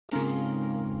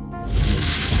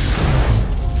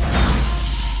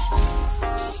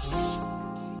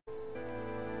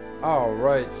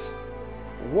Alright,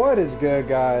 what is good,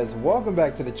 guys? Welcome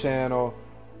back to the channel.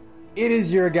 It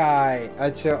is your guy,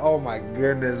 oh my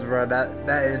goodness, bro,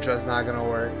 that intro's not gonna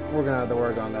work. We're gonna have to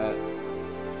work on that.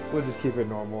 We'll just keep it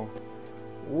normal.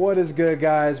 What is good,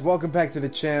 guys? Welcome back to the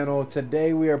channel.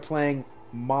 Today we are playing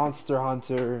Monster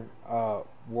Hunter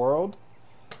World.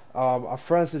 A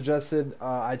friend suggested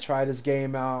I try this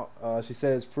game out. She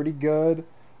said it's pretty good.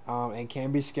 And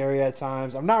can be scary at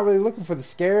times. I'm not really looking for the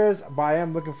scares, but I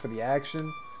am looking for the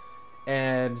action.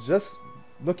 And just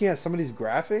looking at some of these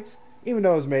graphics, even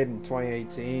though it was made in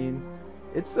 2018,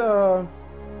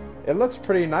 it looks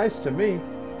pretty nice to me.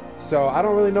 So I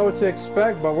don't really know what to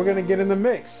expect, but we're gonna get in the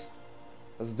mix.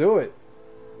 Let's do it.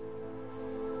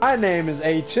 My name is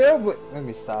A Chill. Let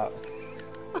me stop.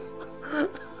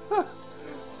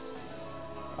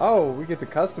 Oh, we get to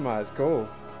customize. Cool.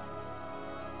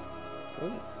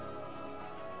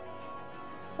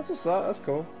 That's what's up. That's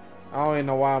cool. I don't even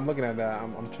know why I'm looking at that.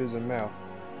 I'm choosing male.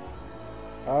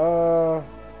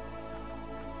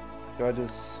 Do I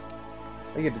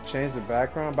get to change the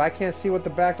background? But I can't see what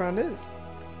the background is.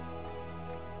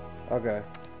 Okay.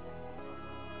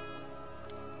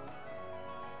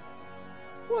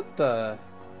 What the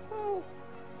hell?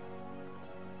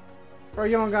 Bro,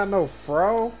 you don't got no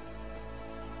fro?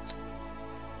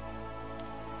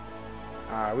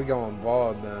 Alright, we going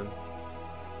bald then.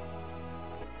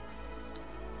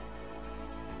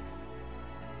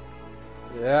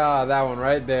 Yeah, that one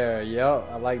right there. Yep,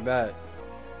 I like that.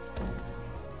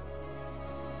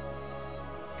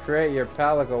 Create your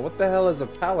palico. What the hell is a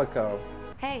palico?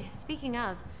 Hey, speaking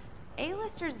of,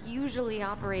 A-listers usually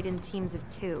operate in teams of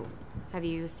 2. Have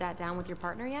you sat down with your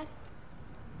partner yet?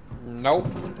 Nope.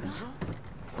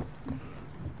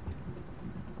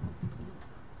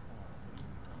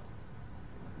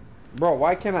 Bro,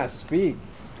 why can't I speak?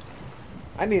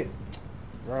 I need...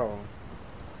 Bro.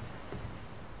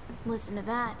 Listen to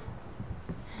that.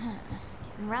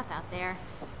 Getting rough out there.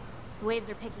 The waves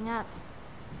are picking up.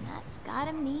 And that's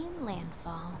gotta mean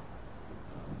landfall.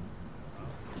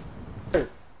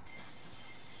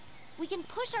 We can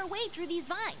push our way through these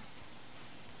vines.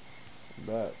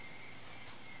 That.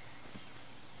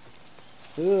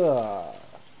 Ugh.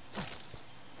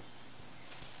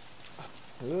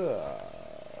 Ugh.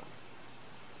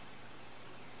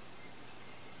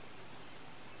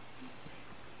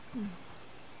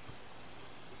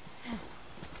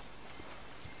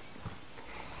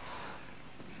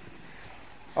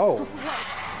 Oh,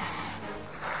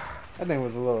 that thing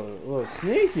was a little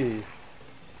sneaky.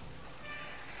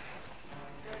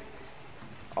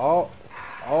 Oh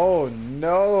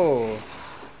no!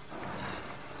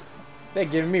 They're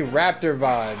giving me raptor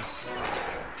vibes.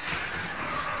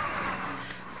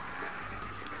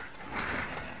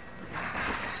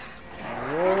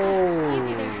 Whoa!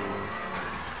 Easy there.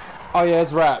 Oh yeah,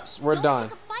 it's wraps. We're Don't done.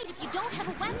 pick a fight if you don't have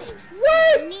a weapon.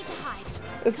 What? You need to hide.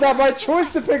 It's not my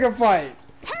choice to pick a fight.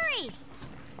 Hurry!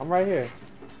 I'm right here.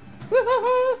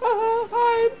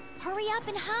 Hide. Hurry up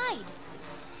and hide.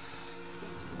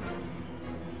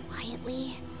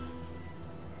 Quietly.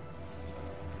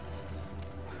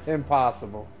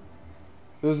 Impossible.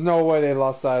 There's no way they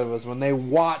lost sight of us when they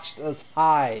watched us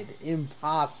hide.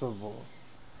 Impossible.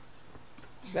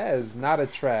 That is not a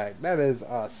track. That is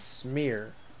a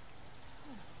smear.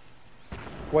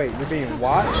 Wait, you're being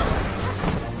watched?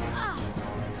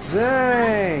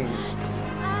 Dang!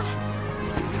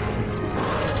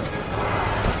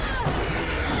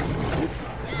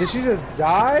 Did she just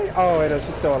die? Oh wait, no,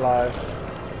 she's still alive.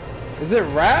 Is it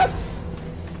Raps?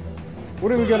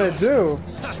 What are we gonna do?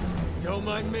 Don't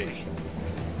mind me.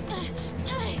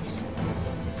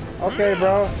 Okay,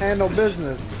 bro, handle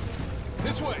business.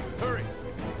 This way, hurry.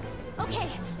 Okay,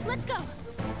 let's go.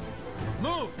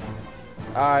 Move.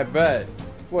 I bet.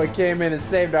 Boy came in and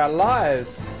saved our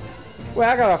lives. Wait,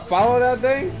 I gotta follow that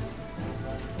thing?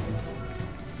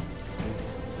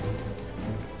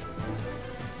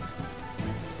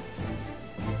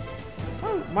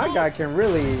 Oh, my guy can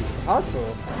really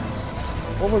hustle.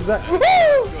 What was that? Good.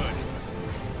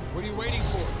 What are you waiting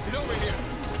for? Get over here.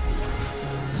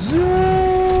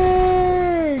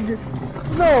 Jig!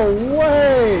 No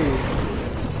way!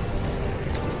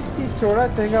 He tore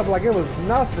that thing up like it was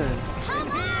nothing.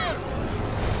 Come on!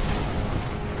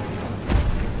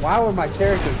 Why would my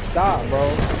character stop, bro?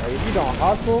 Like, if you don't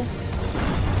hustle.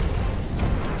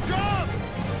 Jump!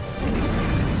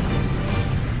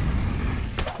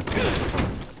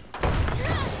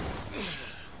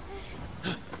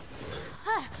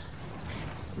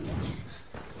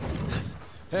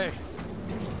 Hey,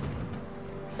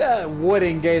 That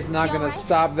wooden gate's not You gonna alright?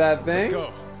 stop that thing.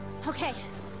 go. Okay,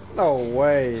 No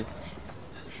way.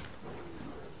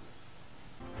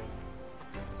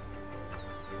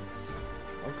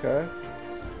 Okay.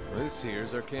 This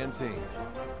here's our canteen.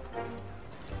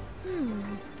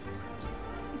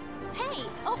 Hey,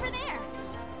 over there!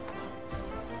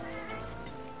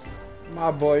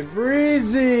 My boy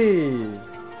Breezy!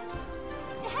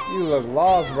 You look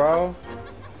lost, bro.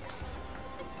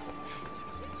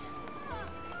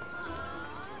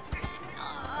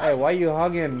 Hey, why you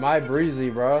hugging my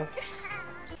Breezy, bro?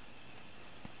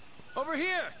 Over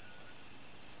here!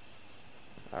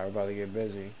 Alright, we're about to get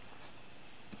busy.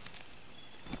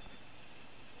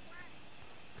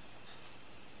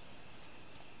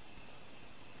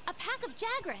 A pack of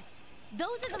Jagras.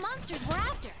 Those are the monsters we're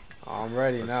after. I'm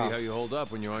ready Let's now. see how you hold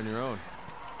up when you're on your own.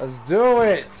 Let's do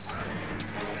it!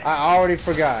 I already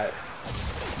forgot.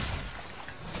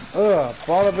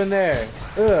 Fall up in there.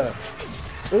 Ugh.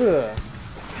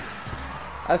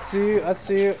 I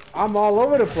see you. I'm all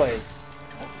over the place.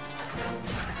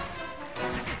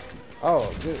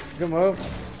 Oh, good move.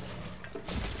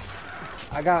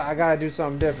 I gotta do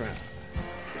something different.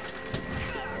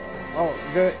 Oh,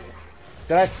 good.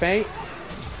 Did I faint?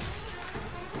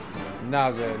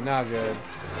 Not good, not good.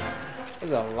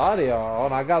 There's a lot of y'all.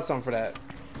 Hold on, I got something for that.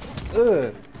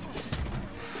 Ugh.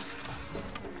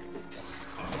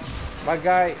 My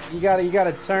guy, you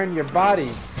gotta turn your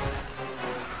body.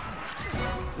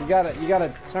 You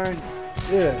gotta turn.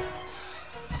 Ugh.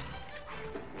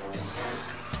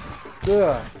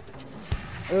 Ugh.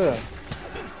 Ugh.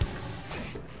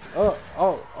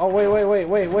 Oh, wait.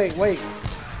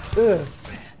 Ugh.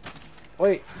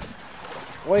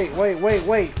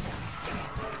 Wait.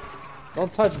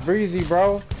 Don't touch Breezy,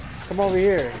 bro. Come over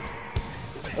here.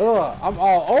 Ugh, I'm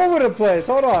all over the place.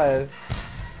 Hold on.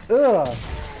 Ugh.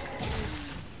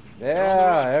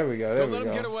 Yeah, there we go. Don't let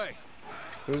him get away.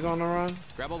 Who's on the run?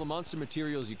 Grab all the monster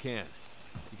materials you can.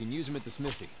 You can use them at the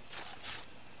smithy.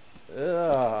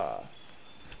 Ugh.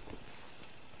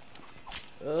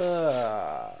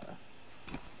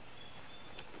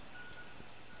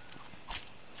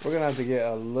 We're gonna have to get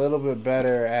a little bit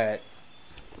better at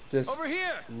just Over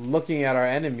here. looking at our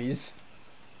enemies.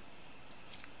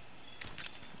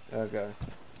 Okay,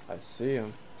 I see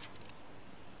him.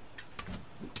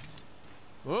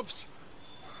 Whoops.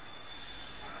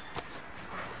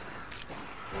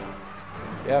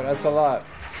 Yeah, that's a lot.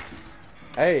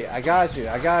 Hey, I got you.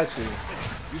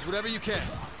 Use whatever you can.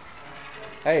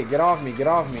 Hey, get off me.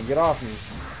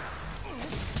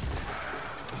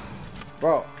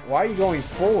 Bro, why are you going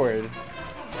forward?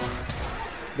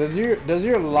 Does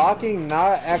your locking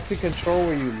not actually control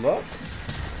where you look?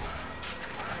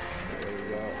 There we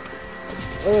go.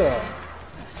 Ugh.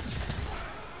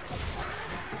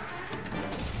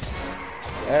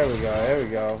 There we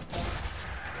go.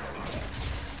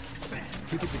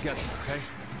 Keep it together, okay?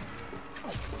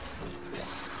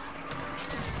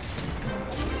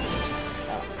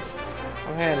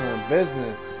 I'm handling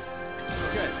business.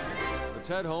 Okay. Let's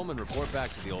head home and report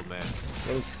back to the old man.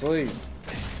 Go to sleep.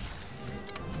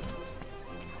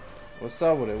 What's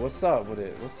up with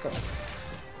it?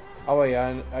 Oh wait,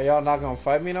 are y'all not gonna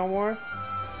fight me no more?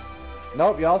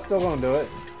 Nope, y'all still gonna do it.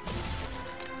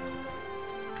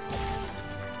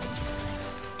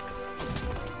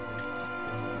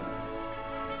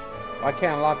 I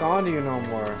can't lock on to you no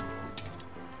more.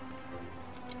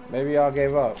 Maybe y'all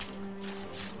gave up.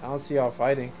 I don't see y'all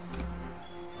fighting.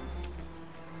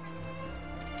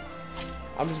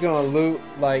 I'm just gonna loot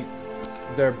like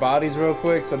their bodies real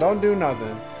quick, so don't do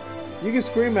nothing. You can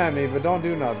scream at me, but don't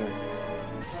do nothing.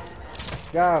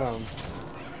 Got him.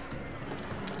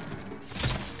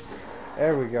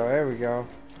 There we go.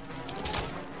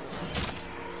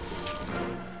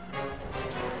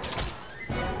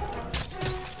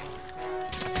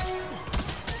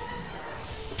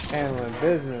 Handling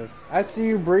business. I see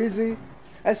you, Breezy.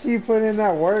 I see you put in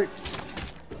that work.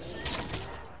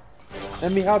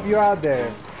 Let me help you out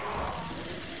there.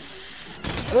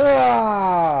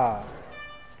 Ugh!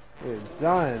 You're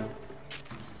done.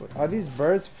 Are these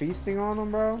birds feasting on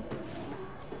them, bro?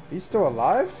 You still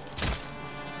alive?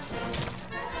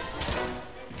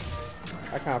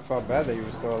 I kind of felt bad that you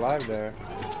were still alive there.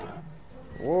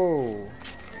 Whoa.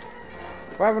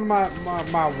 What happened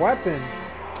to my weapon?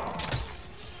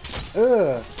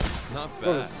 Ugh. Not bad.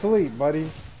 Go to sleep, buddy.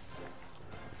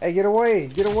 Hey, get away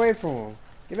from him.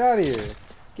 Get out of here.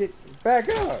 Get back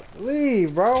up.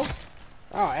 Leave, bro.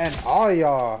 Oh, and all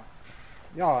y'all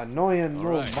annoying All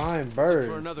little right. blind For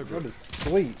birds. another Go group. to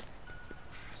sleep.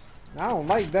 I don't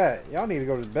like that. Y'all need to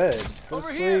go to bed. Go Over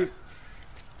to here.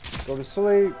 sleep. Go to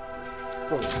sleep.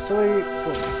 Go to sleep.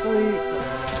 Go to sleep. Go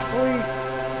to sleep.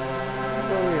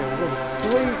 Go over here. Go to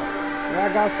sleep. And I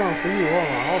got something for you.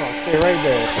 Hold on. Stay right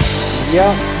there.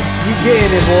 Yup. You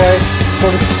getting it, boy. Go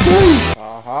to sleep.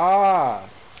 Ah,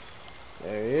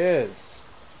 there he is.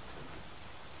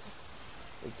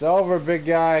 It's over, big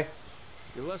guy.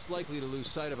 You're less likely to lose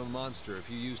sight of a monster if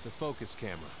you use the focus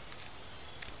camera.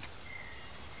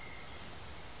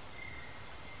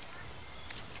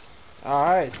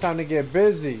 Alright, it's time to get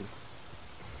busy.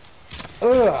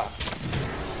 Ugh.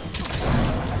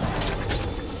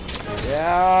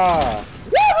 Yeah.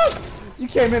 Woo! You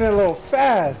came in a little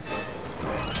fast.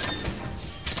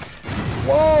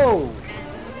 Whoa!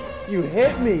 You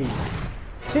hit me.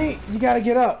 T, you gotta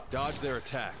get up. Dodge their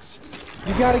attacks.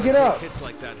 You gotta get up. Take hits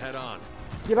like that head on.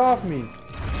 Get off me.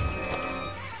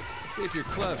 If you're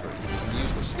clever, you can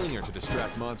use the slinger to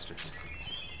distract monsters.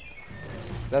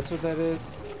 That's what that is.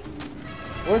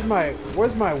 Where's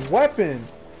my weapon?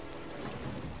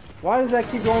 Why does that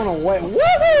keep going away?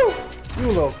 Woohoo! You a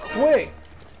little quick.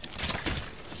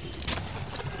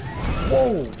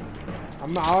 Whoa!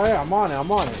 I'm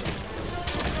on it.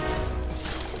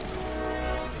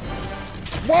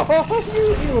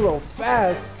 Whoa! You a little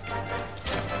fast.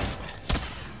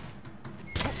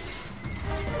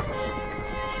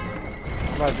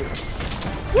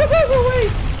 Woohoo!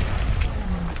 Wait!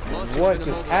 Monsters What been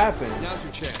just immobilized. happened? Now's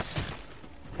your chance.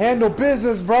 Handle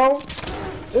business, bro.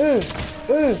 Ugh.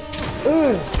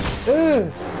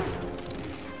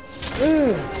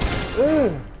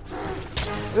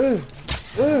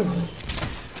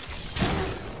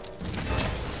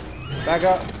 Back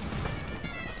up.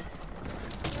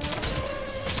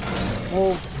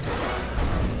 Move.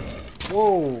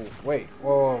 Whoa. Wait.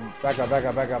 Whoa. Back up.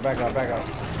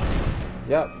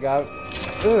 Yep. Got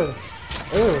it.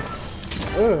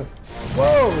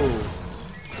 Whoa.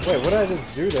 Wait, what did I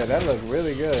just do there? That looked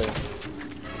really good.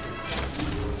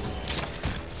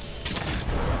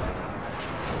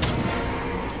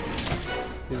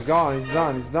 He's gone. He's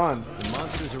done. The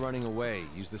monsters are running away.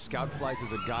 Use the scout flies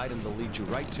as a guide and they'll lead you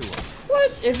right to them.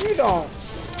 What? If you don't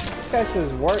catch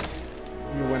his work,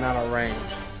 you went out of range.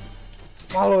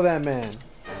 Follow that man.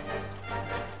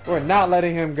 We're not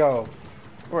letting him go.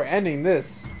 We're ending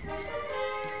this.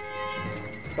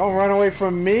 Don't run away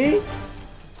from me.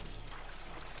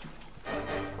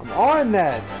 I'm on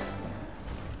that.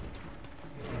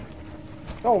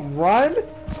 Don't run.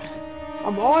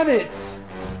 I'm on it.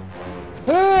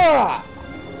 Ah!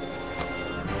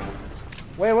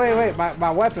 Wait.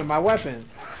 My weapon.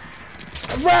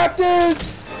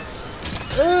 Raptors!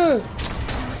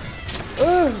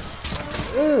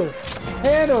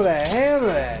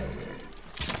 Handle that.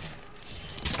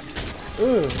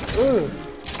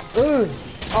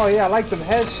 Oh yeah, I like them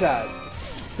headshots.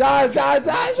 Die.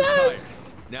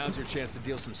 Now's your chance to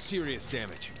deal some serious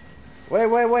damage.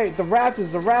 Wait. The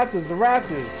raptors.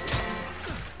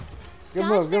 Good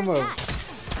Dodge their move. attacks.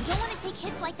 You don't want to take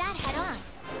hits like that head on.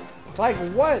 Like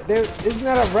what? Isn't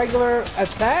that a regular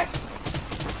attack?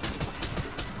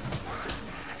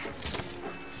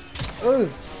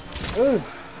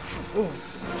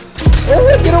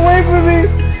 Get away from me!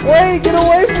 Wait, get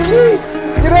away from me!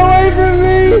 Get away from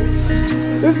me!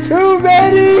 There's too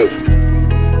many!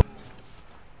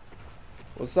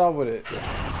 What's up with it?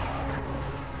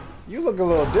 You look a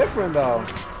little different though.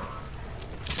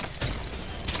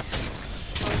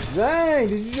 Dang,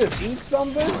 did you just eat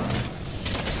something?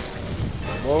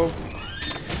 Move.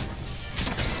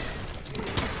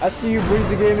 I see you,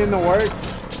 Breezy, getting into work.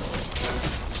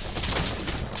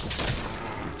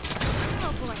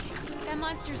 Oh boy, that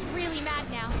monster's really mad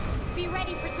now. Be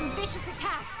ready for some vicious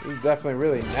attacks. He's definitely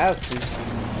really nasty.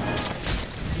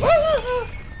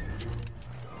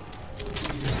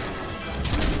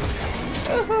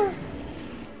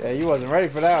 Yeah, you wasn't ready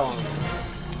for that one.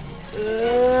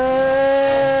 Yeah.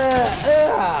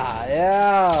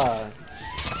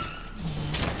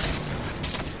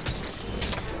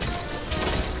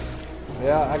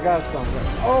 Yeah, I got something.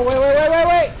 Oh, wait.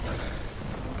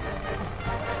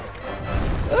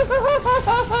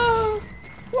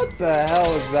 What the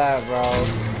hell is that, bro?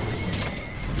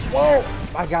 Whoa!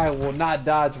 My guy will not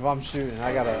dodge if I'm shooting.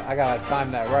 I gotta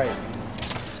time that right.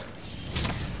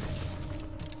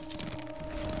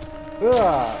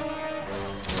 Ugh.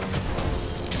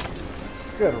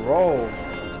 Good roll.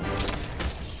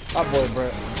 My boy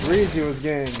Breezy was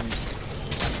getting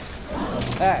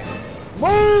attacked.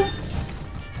 Move!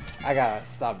 I gotta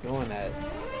stop doing that.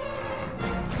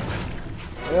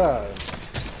 Ugh.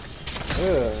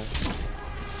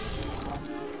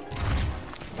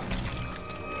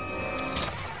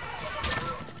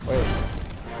 Wait.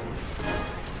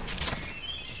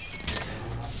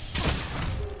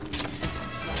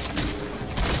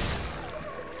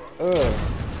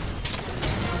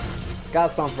 Got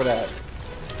some for that.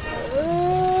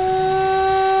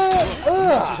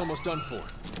 Monster's almost done for.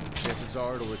 Chances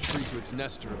are it'll retreat to its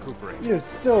nest to recuperate. You're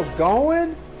still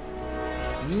going?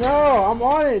 No, I'm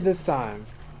on it this time.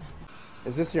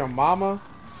 Is this your mama?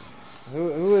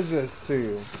 Who is this to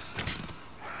you?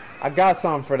 I got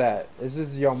something for that. Is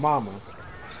this your mama?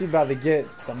 She about to get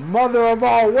the mother of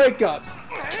all wake-ups.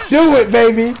 Do it,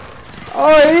 baby!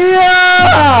 Oh,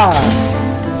 yeah!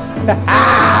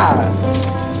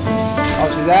 Oh,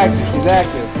 she's active. She's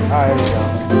active. All right, here we go.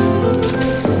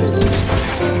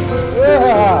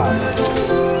 Yeah!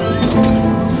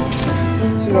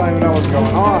 She don't even know what's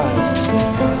going on.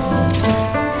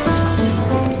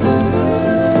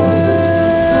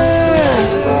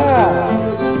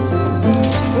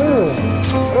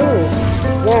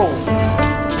 Whoa.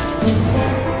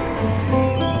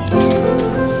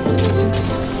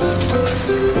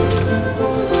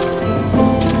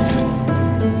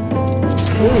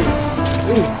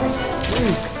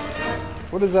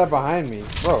 What is that behind me?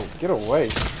 Bro, get away.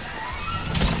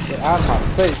 Get out of my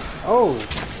face. Oh.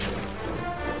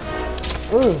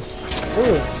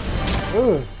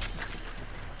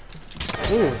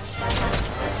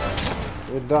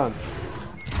 We're done.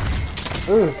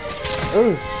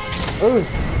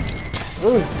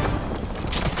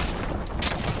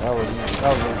 That was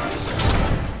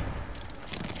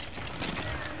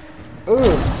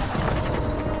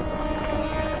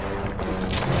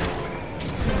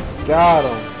got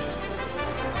him.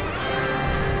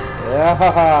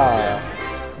 Yeah.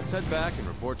 Let's head back and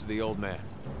report to the old man.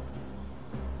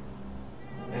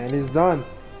 And he's done.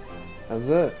 That's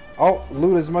it. Oh,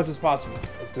 loot as much as possible.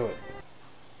 Let's do it.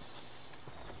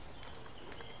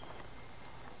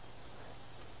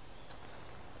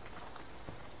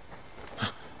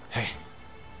 Hey.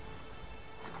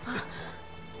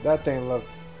 That thing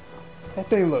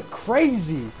look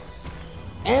crazy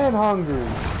and hungry.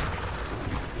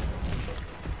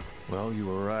 Well, you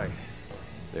were right.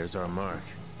 There's our mark.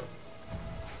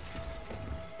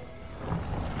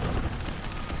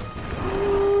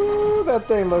 Ooh, that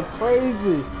thing look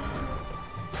crazy.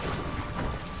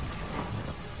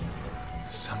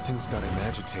 Something's got him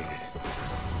agitated.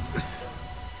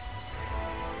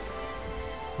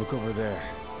 Look over there.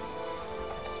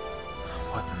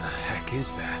 What in the heck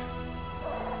is that?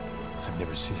 I've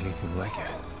never seen anything like it.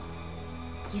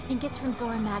 You think it's from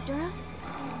Zora Magdaros?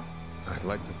 I'd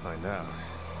like to find out.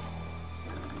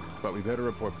 But we better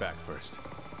report back first.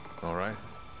 All right?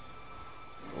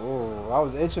 Oh, I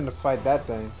was itching to fight that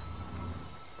thing.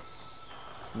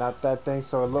 Not that thing,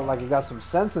 so it looked like it got some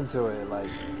sense into it. Like,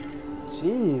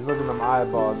 jeez, look at them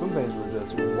eyeballs. Some things were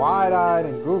just wide-eyed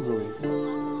and googly.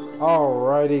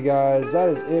 Alrighty, guys, that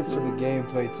is it for the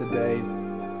gameplay today.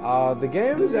 The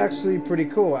game is actually pretty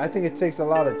cool. I think it takes a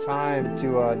lot of time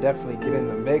to definitely get in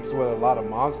the mix with a lot of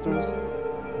monsters.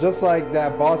 Just like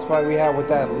that boss fight we had with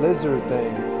that lizard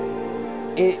thing.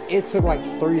 It took like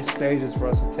 3 stages for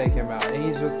us to take him out, and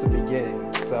he's just the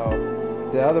beginning. So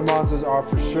the other monsters are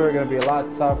for sure going to be a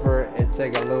lot tougher and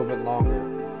take a little bit longer.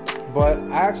 But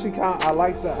I actually I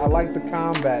like the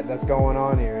combat that's going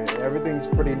on here. Everything's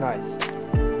pretty nice.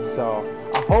 So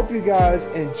I hope you guys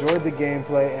enjoyed the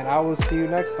gameplay, and I will see you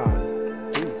next time.